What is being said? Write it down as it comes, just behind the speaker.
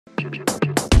Uncle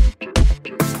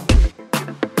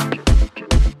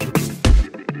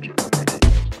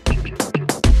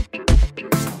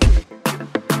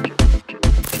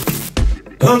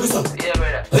Sam. Yeah,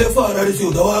 brother. How your father is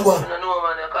you? The one one. I don't know,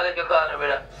 man. I call it your corner,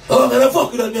 brother. Oh, man, I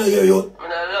fuck with that, me, I hear you. I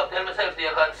mean, I love tell myself to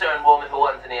your concern about me for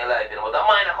once in your life, you know. But I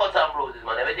mind the cuts and bruises,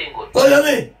 man. Everything good. What do you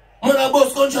mean? Man, I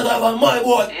bust gunshot off on my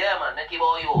boy. Yeah, man. They keep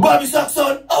about you. Bobby Sacks,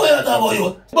 son. How you talk about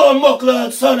you? Bomb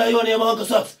buckler, son, are your name Uncle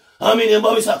Sacks? I mean, name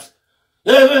Bobby Sacks.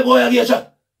 Yeah, man, boy, I get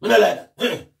shot. Me not like that.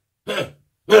 Me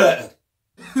not like that.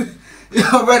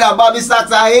 Yo, brother, Bobby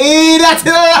Sacks, I hate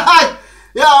that.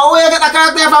 Yo, where you get that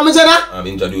character from, me, Jenna? I'm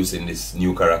introducing this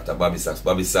new character, Bobby Sacks.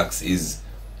 Bobby Sacks is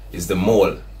the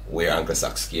mole where Uncle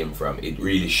Sacks came from. It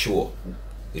really showed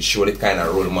the kind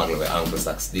of role model where Uncle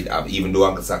Sacks did have, even though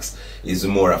Uncle Sacks is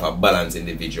more of a balanced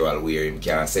individual where he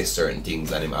can assess certain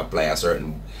things and him apply a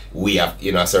certain way of,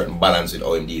 you know, a certain balance with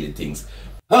how him deal with things.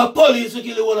 Police will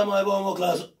kill the one of my bomb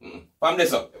class. From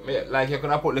this up. Like you could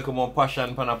have put a little more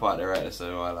passion on a part there, right? So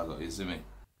a while ago, you see me?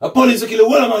 A police will kill the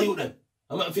one of my youth then.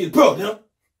 I might feel proud, you know?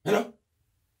 You know?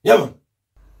 Yeah, man.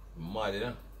 Mad, you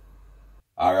know?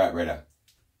 Alright, brother.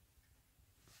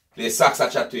 Play Sacks a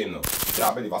chat to him now. Yeah,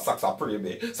 I believe a Sacks a pretty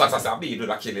big. Sacks a say a big do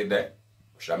that killing there.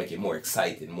 Should I make it more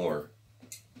exciting, more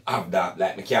have that,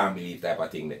 like me can't believe type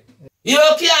of thing there. You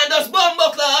can't just bomb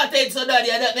buckler and take so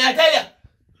daddy, that me I tell you.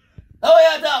 How are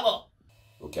you talking about?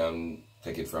 We can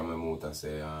take it from my mouth and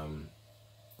say,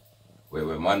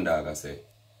 where man dog I say.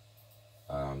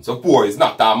 So poor is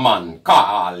not a man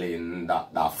calling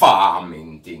that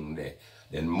farming thing there.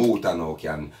 Then Muta now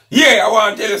can, yeah, I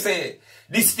want to tell you say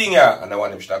this thing here, and I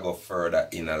want him to go further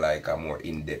in a like a more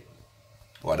in depth.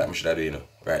 What that should do, you know,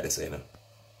 right this way, you know.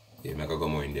 Yeah, I go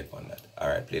more in depth on that.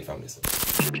 Alright, play it from this.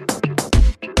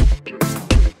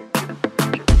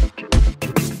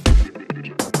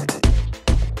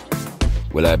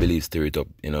 Well, I believe Stir It Up,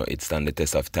 you know, it stands the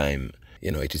test of time.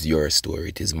 You know, it is your story,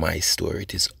 it is my story,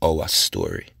 it is our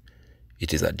story.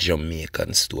 It is a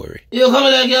Jamaican story. You come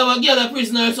like you have a girl a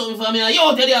prisoner or something for me, and you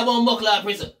tell you about buckler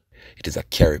prison. It is a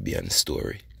Caribbean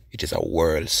story. It is a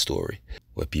world story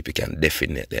where people can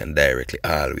definitely and directly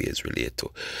always relate to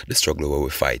the struggle where we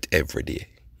fight every day.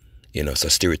 You know, so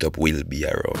Stir It Up will be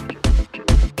around.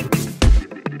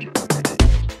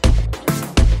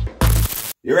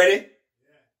 You ready?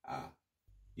 Yeah.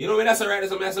 You know when that's alright,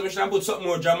 so I should put something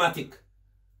more dramatic.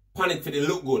 Panic for the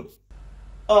look good.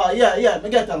 Oh, yeah, me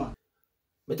get that, man.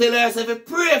 I tell her, if you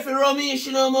pray for Ramesh,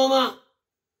 you know, mama.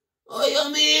 Oh,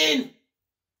 you mean?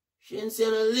 She ain't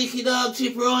saying a licky dog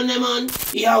chip round them, man.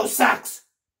 Yo, Sacks.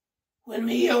 When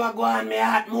me hear what go on, my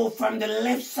heart move from the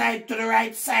left side to the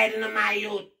right side in my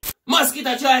youth.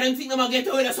 Mosquito try them think them a get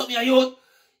away with something, your youth.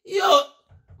 Yo,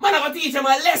 man, I go teach them a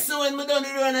lesson when me done the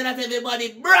run and that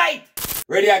everybody bright.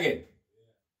 Ready again?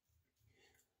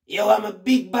 Yo, I'm a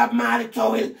big Bob Marley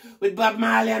towel with Bob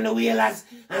Marley and the Wheelers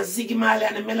and Ziggy Marley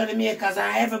and the Melody Makers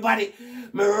and everybody.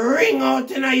 Me ring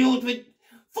out in a youth with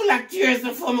full of tears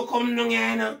before me come down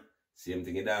here, you know. Same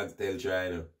thing your dogs tell try,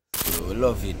 you know. So we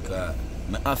love it because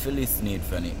I have to listen it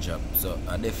from it job. So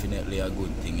I definitely a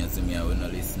good thing. You see me, I will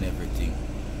not listen everything.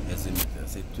 You see me, I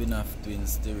say twin of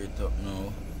twins, Stir It Up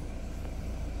now.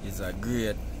 It's a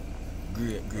great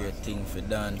thing for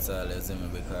dancehall, you see me,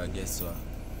 because guess what?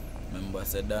 Remember I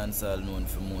said dancehall known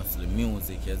for mostly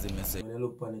music, you see me say. When you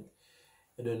look on it,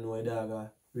 you don't know a dog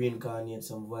reincarnate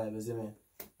some vibe, you see me?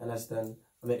 Understand?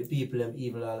 I make the people them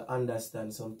even all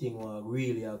understand something what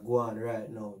really are going right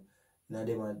now. Now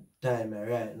them a time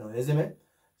right now, you see me?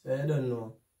 So you don't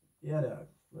know. Yeah, dog.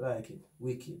 I like it.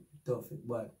 Wicked, tough, it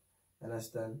bad.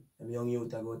 Understand? Them young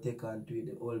youth are go take on to it,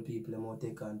 the old people them will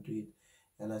take on to it.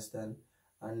 Understand?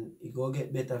 And it go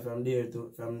get better from there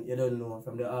to you don't know,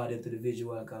 from the audio to the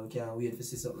visual, because we can't wait to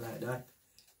see something like that.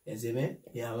 You see me?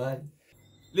 Yeah, man.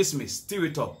 Listen, me, Stir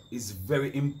It Up is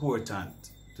very important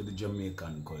to the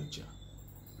Jamaican culture.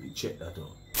 We check that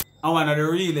out. And one of the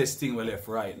realest thing we left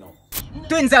right now.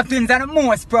 Twins of twins are the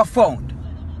most profound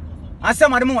and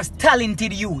some of the most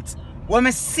talented youths when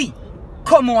I see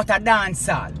come out of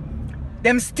dancehall.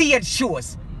 Them stage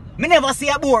shows. Me never see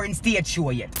a boring stage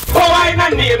show yet. Oh, I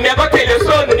not name, never tell your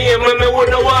son name when me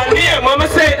wouldn't want name. Mama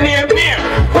said name.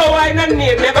 Oh, I not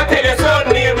name, never tell your son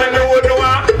name when me wouldn't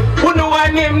want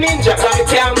name Ninja, cause me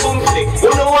can't boom flick.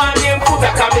 Wouldn't want name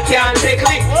Puta, cause me can't take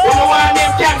lick. Wouldn't want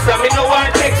name Cancer, me no want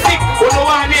take sick. Wouldn't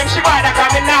want name Shibada,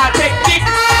 cause me not take dick.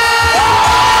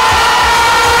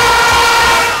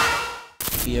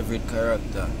 Favorite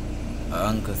character,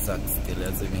 Uncle Sacks still,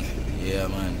 you see me? Yeah,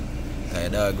 man. The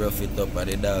dog rough it up at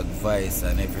the dog voice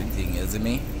and everything, you see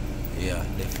me? Yeah,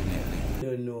 definitely. You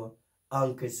don't know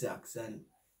Uncle Sacks and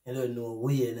you don't know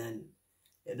Wayne and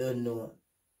You don't know.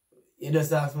 You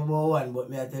just ask me about one, but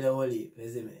me I tell you whole heap. You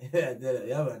see me? I tell you,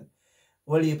 yeah man.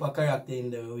 Whole heap of character in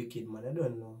the wicked man. I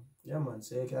don't know. Yeah man,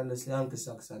 so you can understand Uncle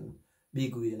Socks and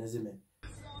Big Wheel, you see me?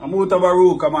 I'm out of a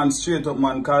rook, man, straight up,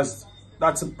 man, because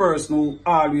that's a person who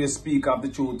always speak of the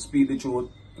truth, speak the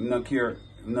truth. Him not care.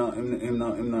 Him no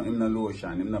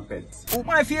lotion, him no pets. Oh,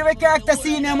 my favorite character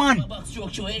senior, man.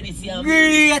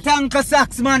 Great Uncle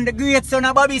Socks, man. The great son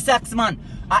of Bobby Socks, man.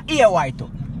 I hear why too.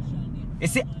 You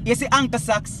see Uncle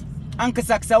Socks? Uncle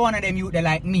Socks are one of them youth that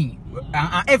like me.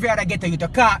 And every other ghetto youth to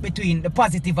caught between the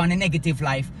positive and the negative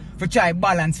life for try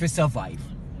balance for survive.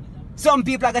 Some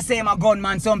people are say I'm a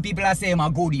gunman, some people are say I'm a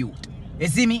good youth. You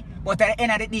see me? But at the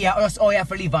end of the day, us all have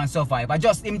to live and survive. I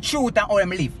just him truth and how him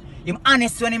live. Him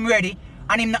honest when him ready,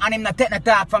 and him not take no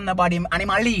talk from nobody, and him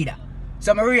a leader.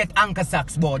 So I rate Uncle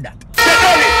Socks about that.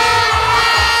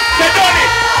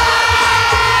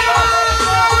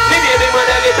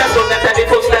 That the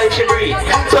first time she read.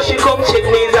 So she come check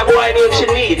me is a boy name she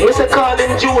need. Me say call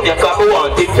him Junior cause me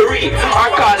want him to read. Or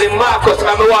call him Marcus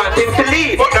cause me want him to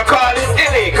lead. But no call him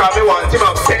Ellie cause me want him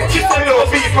upset. She say no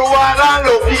people want and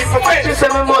no people fetch. She say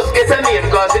me must get a name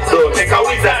cause it don't take a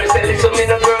wizard. Me say listen me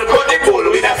no girl cut the bull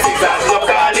with a scissors. No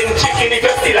call him chicken if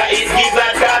you still a eat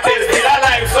gizzard. Cartel still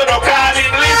alive so no call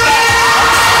him lizard.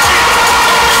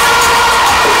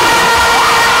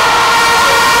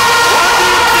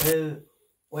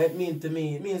 What it means to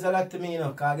me, it means a lot to me, you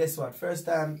know, because guess what? First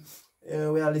time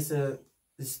we are listening to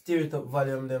the stereotype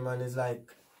volume them and it's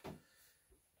like,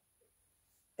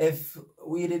 if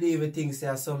we did even think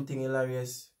say something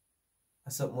hilarious,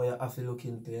 or something where you have to look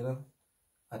into, you know,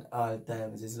 at all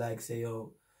times. It's like, say,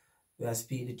 yo, we are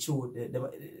speak the truth,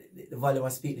 the volume will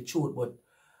speak the truth, but,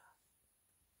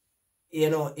 you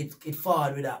know, it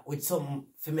forward with that, with something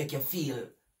to make you feel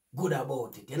good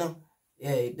about it, you know?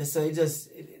 Yeah, so it just,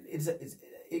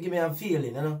 it give me a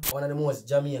feeling, you know? One of the most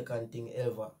Jamaican thing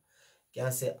ever. You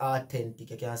can say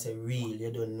authentic, you can say real,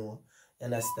 you don't know. You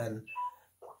understand?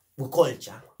 We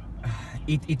culture.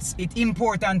 It's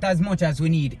important as much as we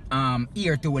need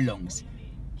ear to our lungs.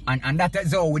 And that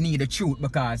is how we need the truth,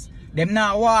 because them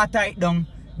now water it down,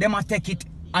 them a take it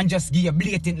and just give you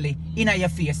blatantly in your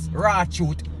face, raw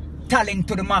truth, talent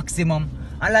to the maximum.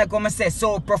 And like I say,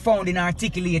 so profound in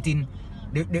articulating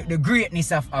the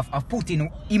greatness of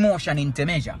putting emotion into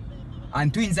measure.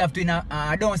 And Twins of Twins,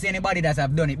 I don't see anybody that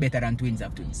have done it better than Twins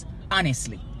of Twins.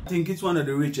 Honestly. I think it's one of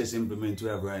the richest implements we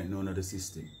have right now in the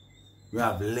system. We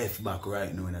have left back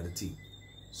right now in the team.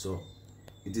 So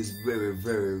it is very,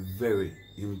 very, very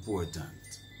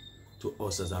important to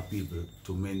us as a people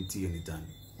to maintain it and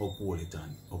uphold it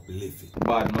and uplift it.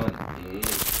 Bad man.